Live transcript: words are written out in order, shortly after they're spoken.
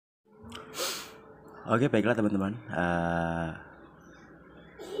Oke, baiklah teman-teman,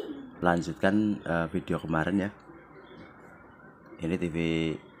 lanjutkan video kemarin ya. Ini TV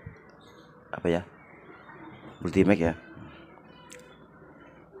apa ya, Multimax ya.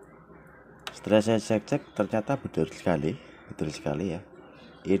 Setelah saya cek ternyata betul sekali ya.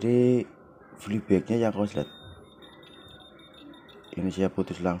 Ini Fbt-nya yang konslet. Ini saya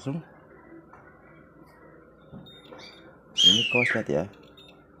putus langsung. Ini konslet ya,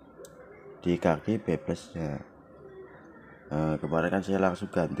 di kaki bebasnya. Kemarin kan saya langsung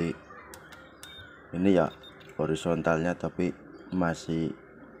ganti ini ya, horizontalnya, tapi masih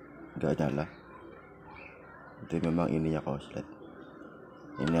nggak nyala. Itu memang ini ya konslet.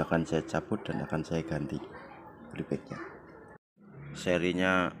 Ini akan saya cabut dan akan saya ganti Fbt-nya.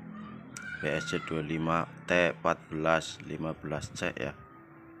 Serinya BSC25T1415C ya.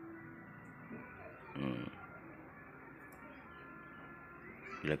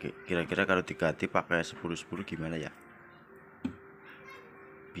 Kira-kira kalau diganti pakai 10-10 gimana ya?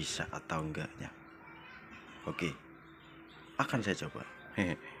 Bisa atau enggaknya? Oke, akan saya coba.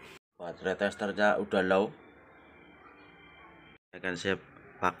 Baterai testernya udah low. Akan saya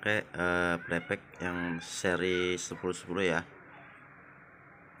pakai playback yang seri 10-10 ya,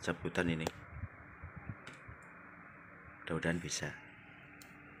 cabutan ini. Mudah-mudahan bisa.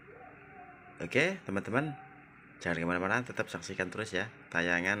 Oke teman-teman, jangan kemana-mana, tetap saksikan terus ya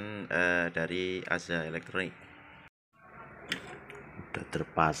tayangan dari Aza Elektronik. Udah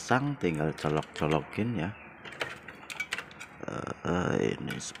terpasang, tinggal colok-colokin ya.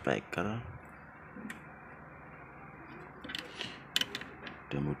 Ini speaker,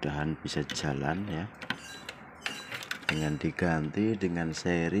 mudah-mudahan bisa jalan ya, dengan diganti dengan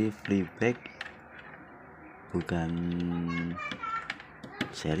seri Fbt, bukan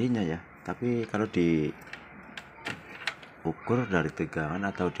serinya ya, tapi kalau diukur dari tegangan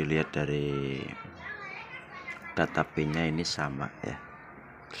atau dilihat dari data pinnya ini sama ya.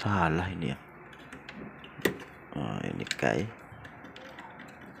 Salah ini ya. Oh, ini kayaknya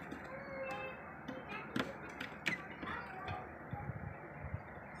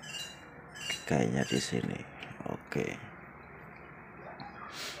di sini. Oke.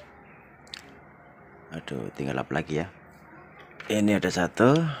 Aduh, tinggal apa lagi ya? Ini ada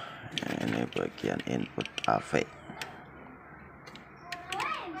satu. Ini bagian input AV.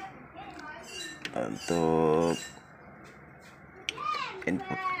 Untuk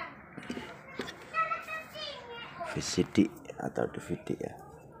input VCD atau DVD ya.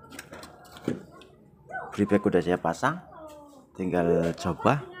 Playback udah saya pasang, tinggal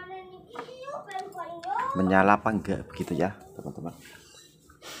coba menyala apa enggak begitu ya teman-teman.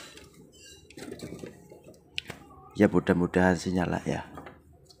 Ya mudah-mudahan sih nyala ya,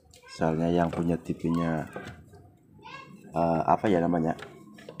 soalnya yang punya TV-nya apa ya namanya,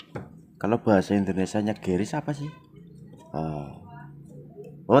 kalau bahasa Indonesianya geris apa sih?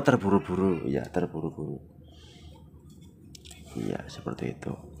 Oh, terburu-buru ya, terburu-buru. Iya seperti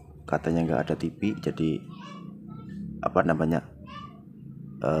itu, katanya nggak ada TV, jadi apa namanya,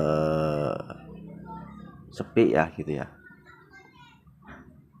 sepi ya gitu ya.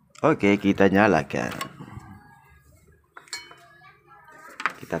 Oke, kita nyalakan,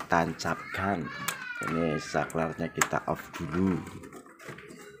 kita tancapkan. Ini saklarnya kita off dulu,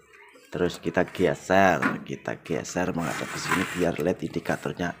 terus kita geser menghadap ke sini biar LED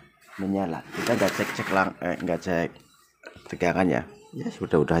indikatornya menyala. Kita nggak cek nggak cek tegangan ya. Ya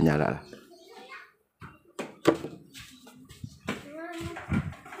sudah nyala lah.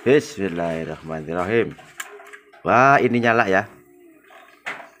 Bismillahirrahmanirrahim. Wah, ini nyala ya.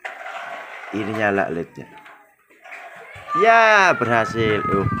 Ini nyala LED-nya. Ya, berhasil.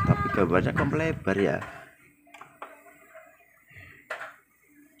 Tapi gambarnya kok melebar ya.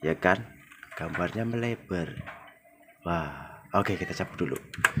 Ya kan? Gambarnya melebar. Wah, oke, kita cabut dulu.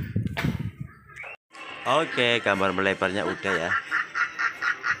 Oke, gambar melebarnya udah ya.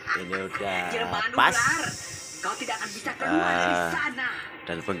 Ini udah pas. Kau tidak akan bisa keluar dari sana.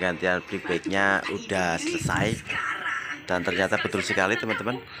 Dan penggantian Fbt-nya udah selesai. Dan ternyata betul sekali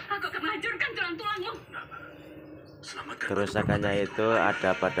teman-teman. Aku akan menghancurkan tulang-tulangmu. Kerusakannya itu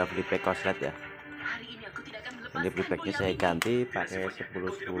ada pada Fbt Konslet ya. Ini Fbt-nya saya ganti pakai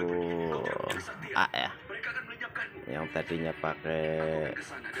 1010A ya. Yang tadinya pakai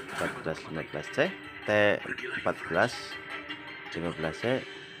 1415C, T1415C,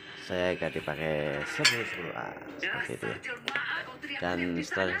 saya ganti pakai 1010A seperti itu ya. Dan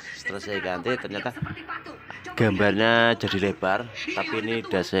setelah saya ganti ternyata gambarnya jadi lebar, tapi ini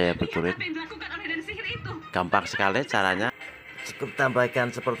udah saya betulin. Gampang sekali caranya, cukup tambahkan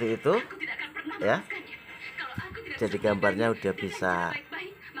seperti itu ya, jadi gambarnya udah bisa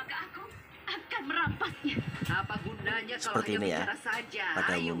merapasnya. Apa gunanya kalau Seperti hanya ini ya, bicara saja?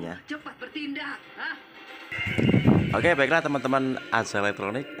 pada Ayo, umumnya. cepat bertindak. Hah? Oke, baiklah teman-teman Aza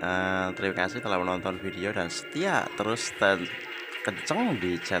Elektronik, terima kasih telah menonton video dan setia terus dan kenceng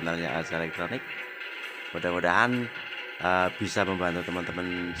di channelnya Aza Elektronik. Mudah-mudahan bisa membantu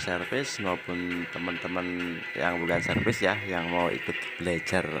teman-teman servis maupun teman-teman yang bukan servis ya, yang mau ikut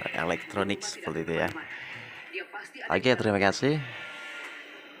belajar elektronik seperti itu ya. Dia pasti ada Oke, terima kasih.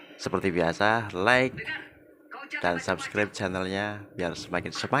 Seperti biasa, like dengar. Kau jangan dan macam-macam. subscribe channelnya biar semakin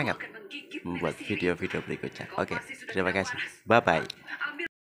semangat Aku akan menggigit membuat televisi. video-video berikutnya. Kau Oke, pasti sudah terima tidak kasih. waras. Bye-bye.